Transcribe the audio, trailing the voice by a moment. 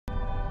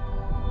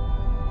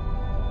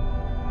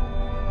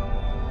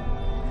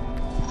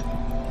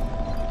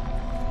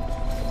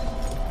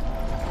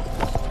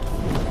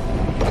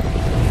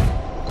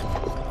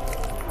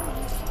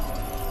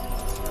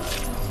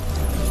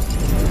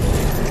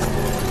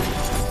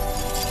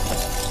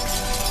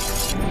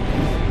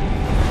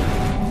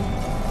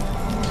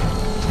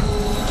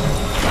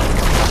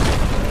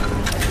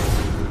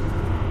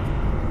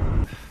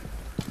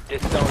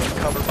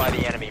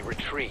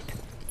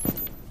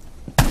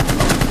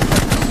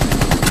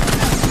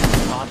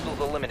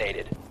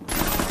eliminated.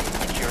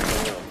 Securing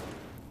the room.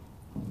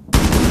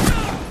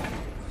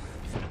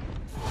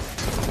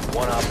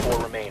 1 op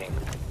 4 remaining.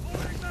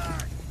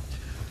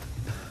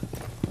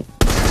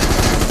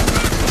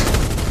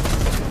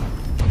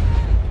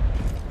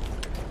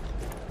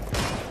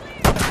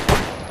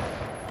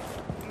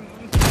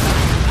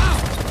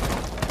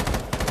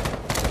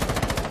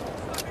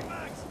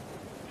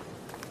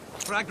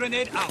 Frag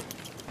grenade out.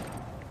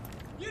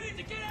 You need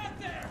to get out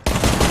there.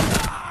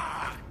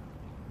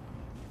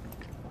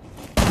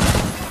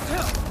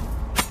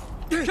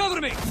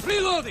 Cover me.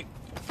 Reloading.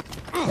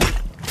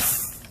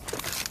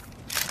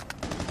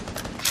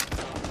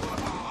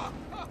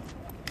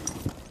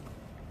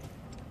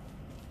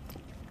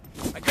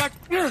 I got.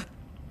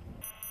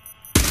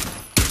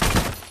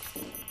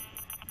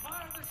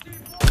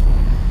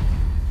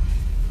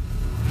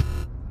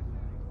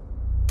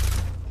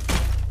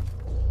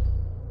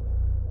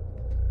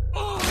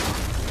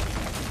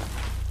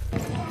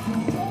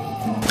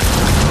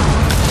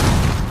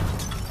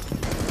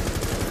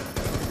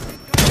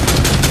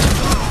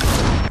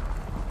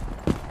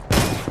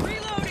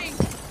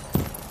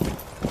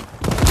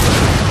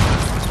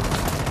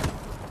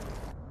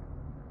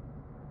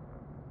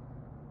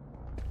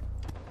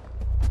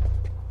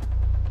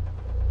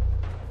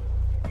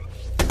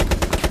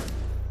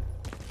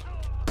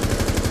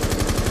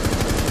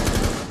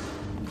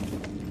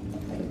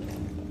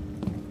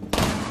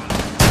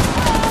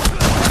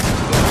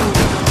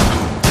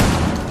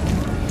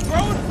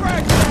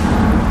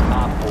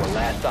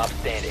 Stop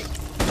standing.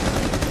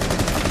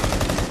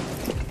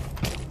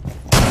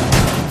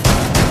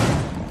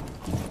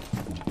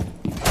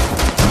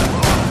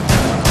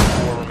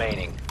 4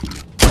 remaining.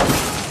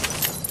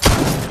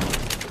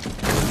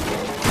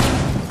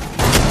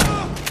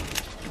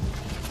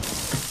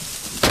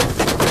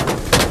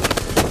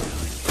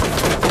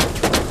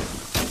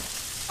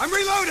 I'm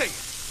reloading.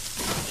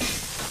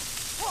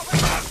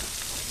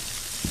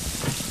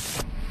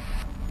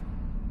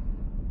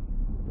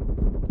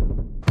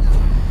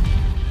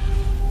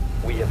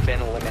 We have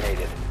been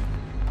eliminated.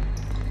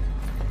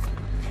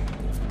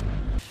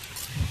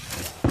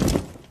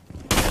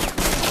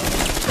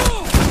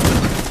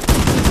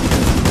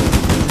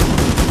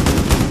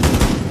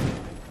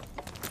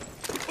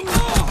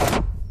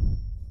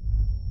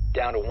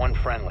 Down to 1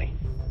 friendly.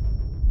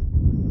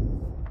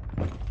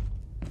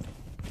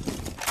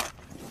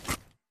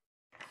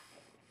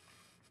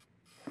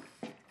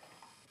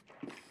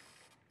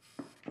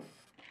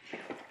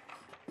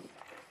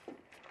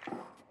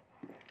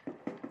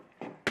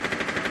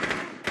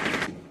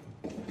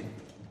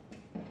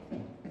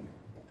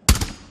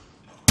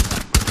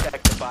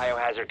 Protect the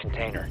biohazard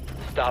container.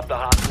 Stop the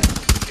hostage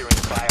from securing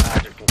the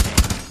biohazard container.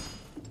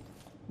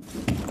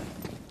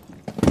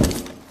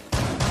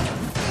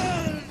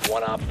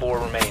 1 op 4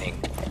 remaining.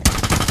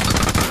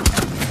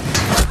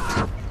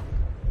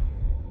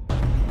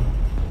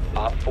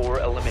 Op 4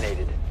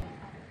 eliminated.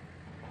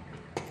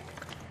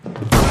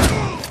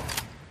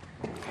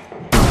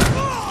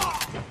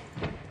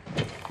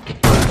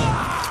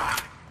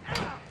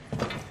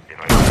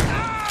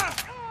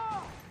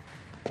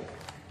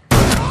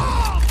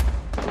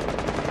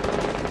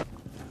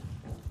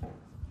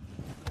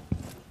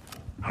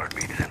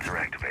 Heartbeat sensor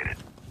activated.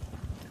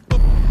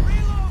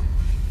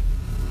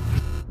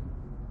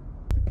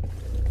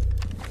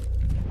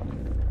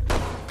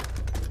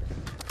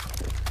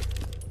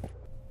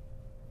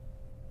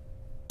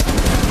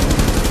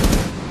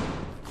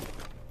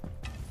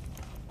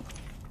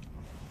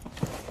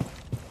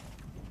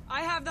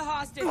 I have the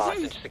hostage.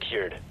 Hostage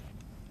secured.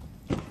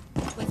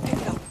 Let's pick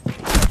it up.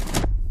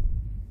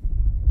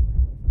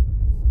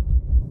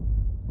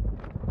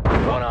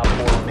 1 op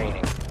 4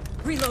 remaining.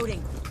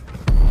 Reloading.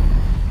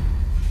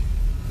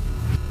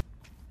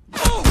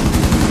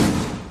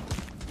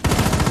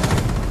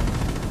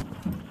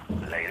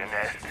 Lay the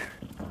nest.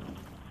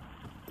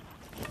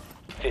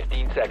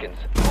 15 seconds.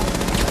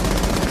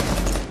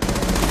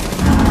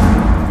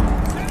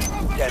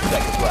 10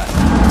 seconds left.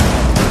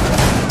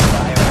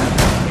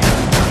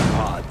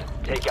 Pause.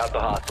 Take out the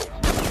hostiles.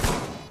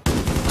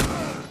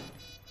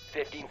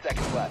 15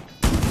 seconds left.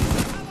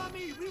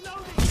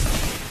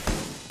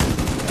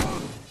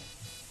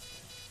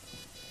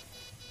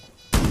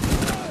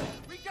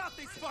 We got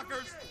these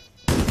fuckers.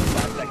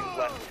 5 seconds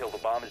left until the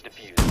bomb is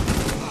defused.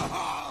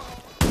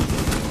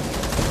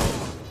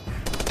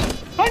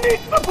 I need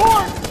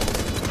support.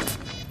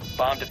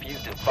 Bomb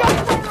defused in 5.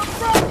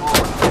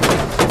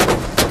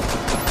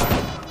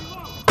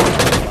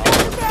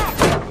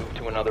 Move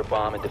to another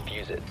bomb and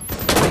defuse it.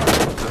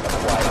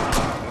 Acquired.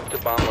 Move to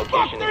bomb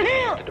location and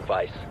defuse the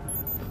device.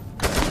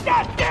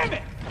 God damn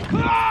it!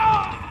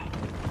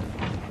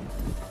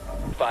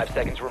 5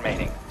 seconds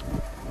remaining.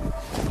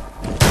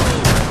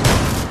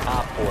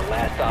 Op 4,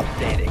 last stop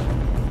standing.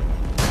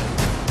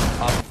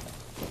 Op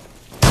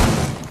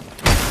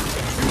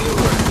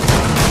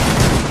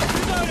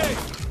Reloading.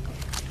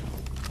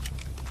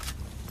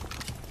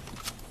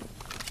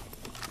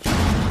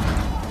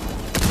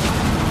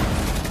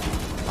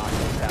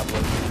 Hostiles have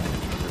located the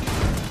diffuser.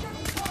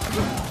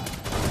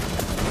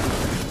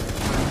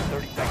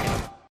 30 seconds.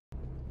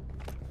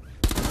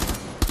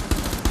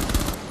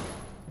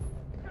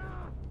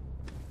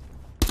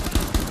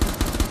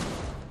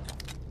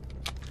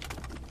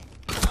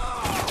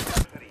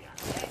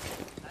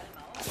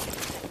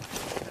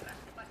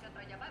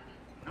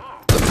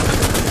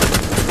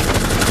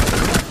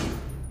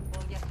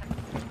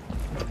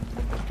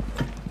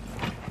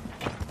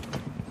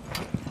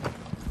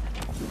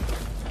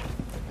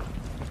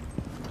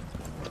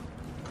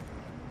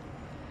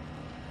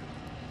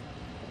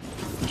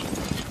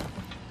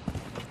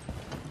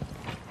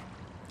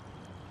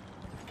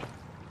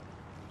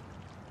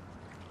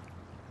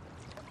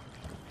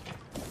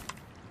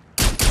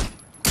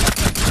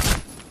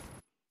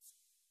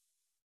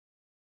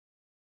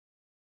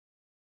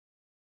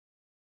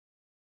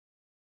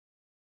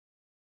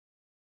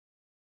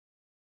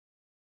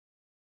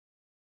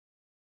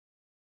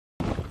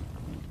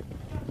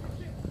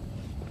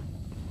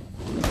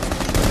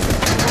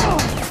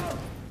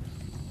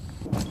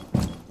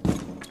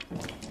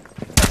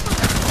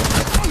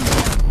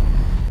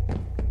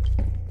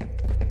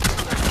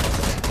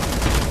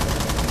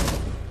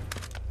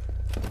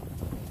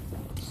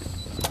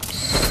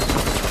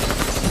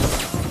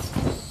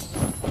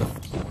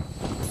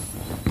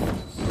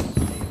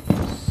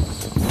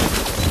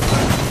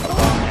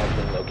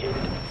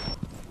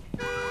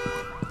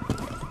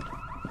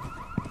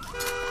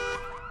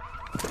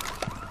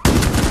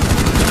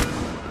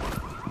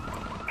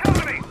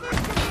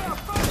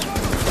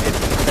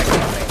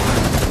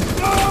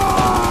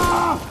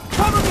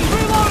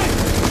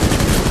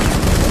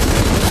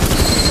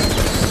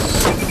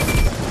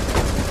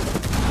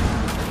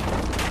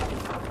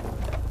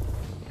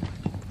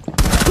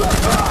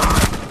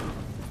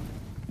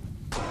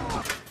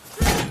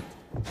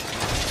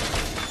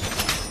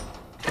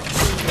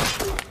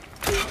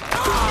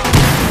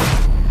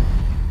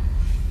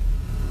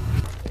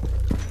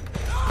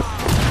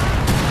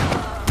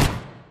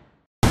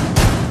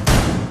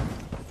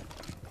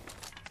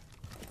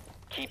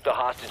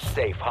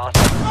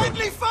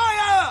 Friendly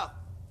fire!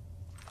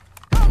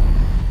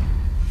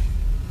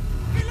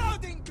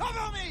 Reloading!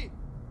 Cover me!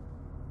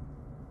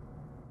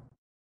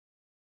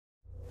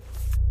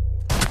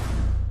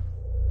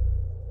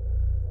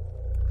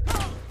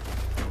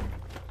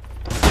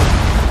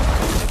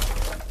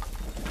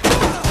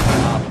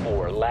 Op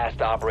 4,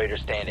 last operator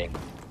standing.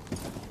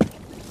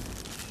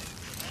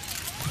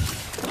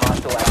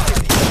 Hostile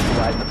activity.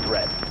 Neutralize the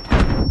threat.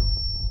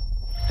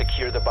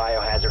 Secure the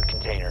biohazard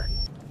container.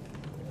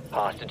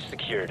 Hostage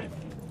secured.